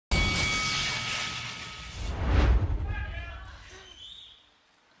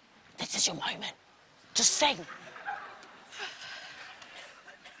is your moment. Just sing.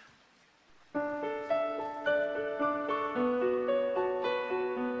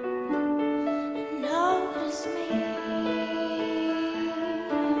 Notice me,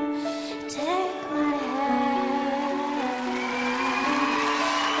 take my hand,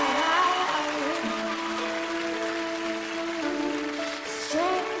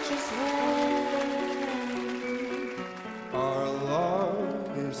 strangers when our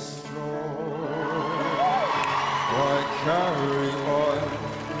love is strong. Why carry on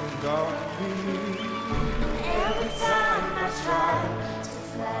without me? every time I try to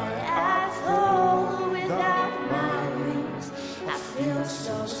fly, I fall without my wings. I feel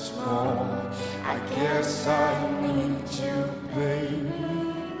so small. I guess I need you, baby.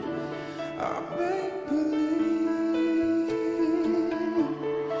 I make believe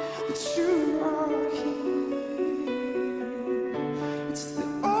that you are here. It's the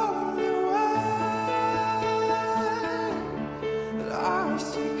only way that I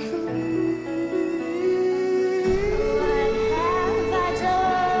see clear. What have I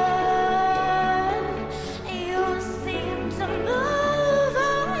done? You seem to move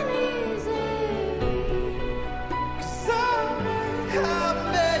uneasy. 'Cause I have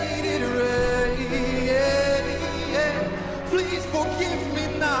made it rain. Please forgive me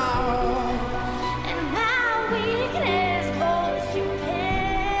now. And my weakness caused you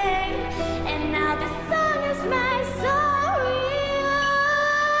pain. And now the sun is my sorry.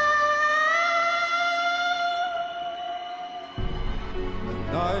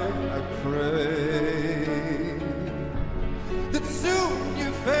 Tonight I pray that soon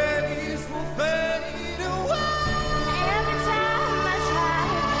your face will fade away. Every time I try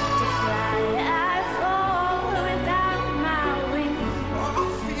to fly, I fall without my wings. I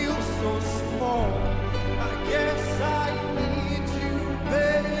feel so small. I guess I need you,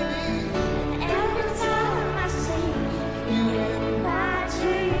 baby. Every time I see you in my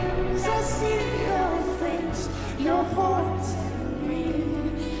dreams, I see your face, your haunting me.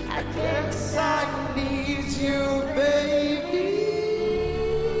 I guess I need you, baby.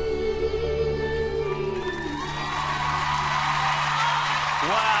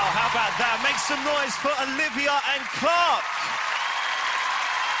 Wow, how about that? Make some noise for Olivia and Clark.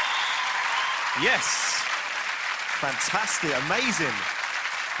 Yes. Fantastic, amazing.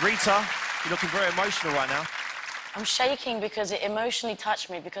 Rita, you're looking very emotional right now. I'm shaking because it emotionally touched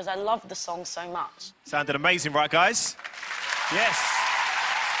me because I love the song so much. Sounded amazing, right, guys? Yes.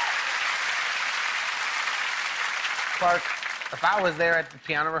 Clark, if I was there at the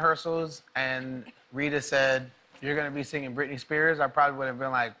piano rehearsals and Rita said, "You're gonna be singing Britney Spears," I probably would have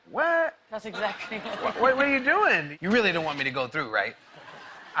been like, "What? That's exactly What are you doing? You really don't want me to go through, right?"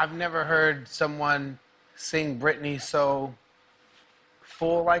 I've never heard someone sing Britney so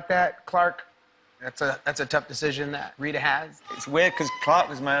full like that, Clark. That's a tough decision that Rita has. It's weird because Clark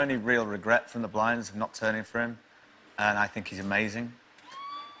was my only real regret from the blinds of not turning for him, and I think he's amazing.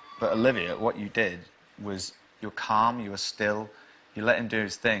 But Olivia, what you did was you were calm, you were still, you let him do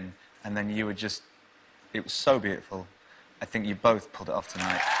his thing, and then you were just, it was so beautiful. I think you both pulled it off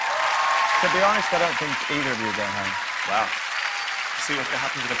tonight. To be honest, I don't think either of you are going home. Wow. See what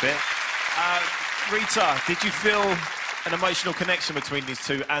happens in a bit. Rita, did you feel an emotional connection between these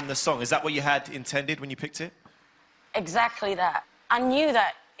two and the song? Is that what you had intended when you picked it? exactly that. I knew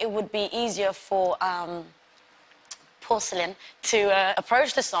that it would be easier for Porcelain to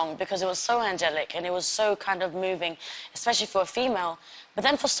approach the song because it was so angelic and it was so kind of moving, especially for a female. But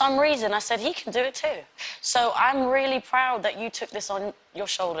then for some reason, I said, he can do it too. So I'm really proud that you took this on your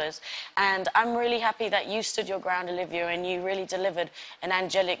shoulders. And I'm really happy that you stood your ground, Olivia, and you really delivered an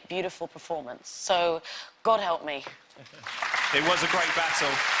angelic, beautiful performance. So God help me. It was a great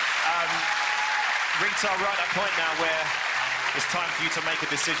battle. Rita, we're at that point now where it's time for you to make a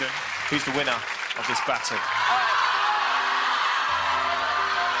decision. Who's the winner of this battle? All right.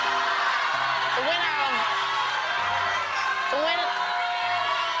 The winner of...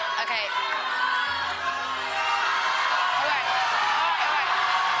 Okay. All right.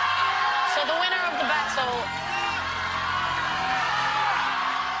 So the winner of the battle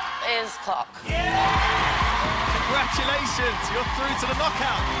is Clark. Congratulations, you're through to the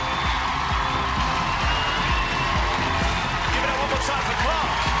knockout. Give it up one more time for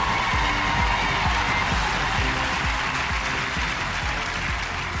Clark.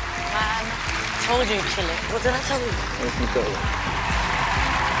 Man, I told you, kill it. What did I tell you? Where can you go?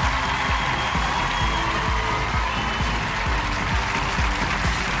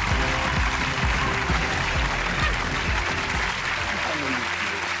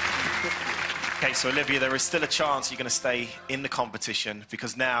 Okay, so Olivia, there is still a chance you're going to stay in the competition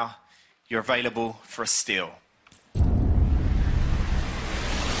because now You're available for a steal. You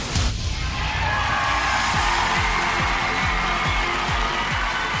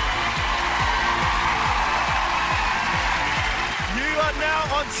are now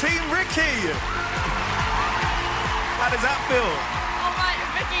on Team Ricky. How does that feel? Oh my,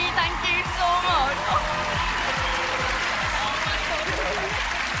 Ricky, thank you so much.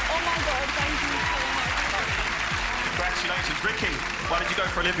 Oh my God, thank you so much. Congratulations, Ricky. Why did you go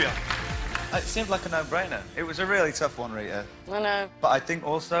for Olivia? It seemed like a no-brainer. It was a really tough one, Rita. I know. But I think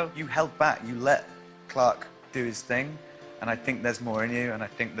also you held back. You let Clark do his thing, and I think there's more in you. And I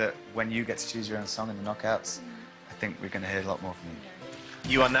think that when you get to choose your own song in the knockouts, I think we're going to hear a lot more from you.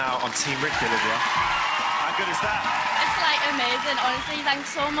 You are now on Team Ricky, Olivia. How good is that? It's like amazing, honestly,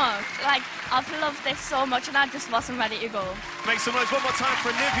 thanks so much. Like, I've loved this so much and I just wasn't ready to go. Make some noise one more time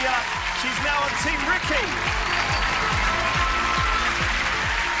for Olivia. She's now on Team Ricky.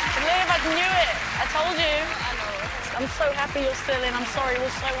 Liv, I knew it. I told you. I know. I'm so happy you're still in. I'm sorry it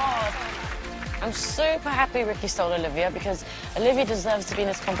was so hard. I'm super happy Ricky stole Olivia because Olivia deserves to be in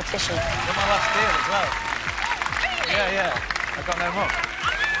this competition. You're my last deal as well. Really? Yeah. I got no more.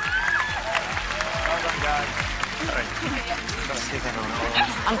 Well done, guys. Sorry. Gotta give everyone a call.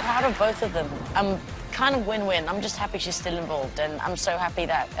 I'm proud of both of them. I'm kind of win-win. I'm just happy she's still involved, and I'm so happy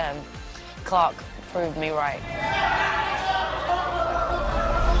that Clark proved me right.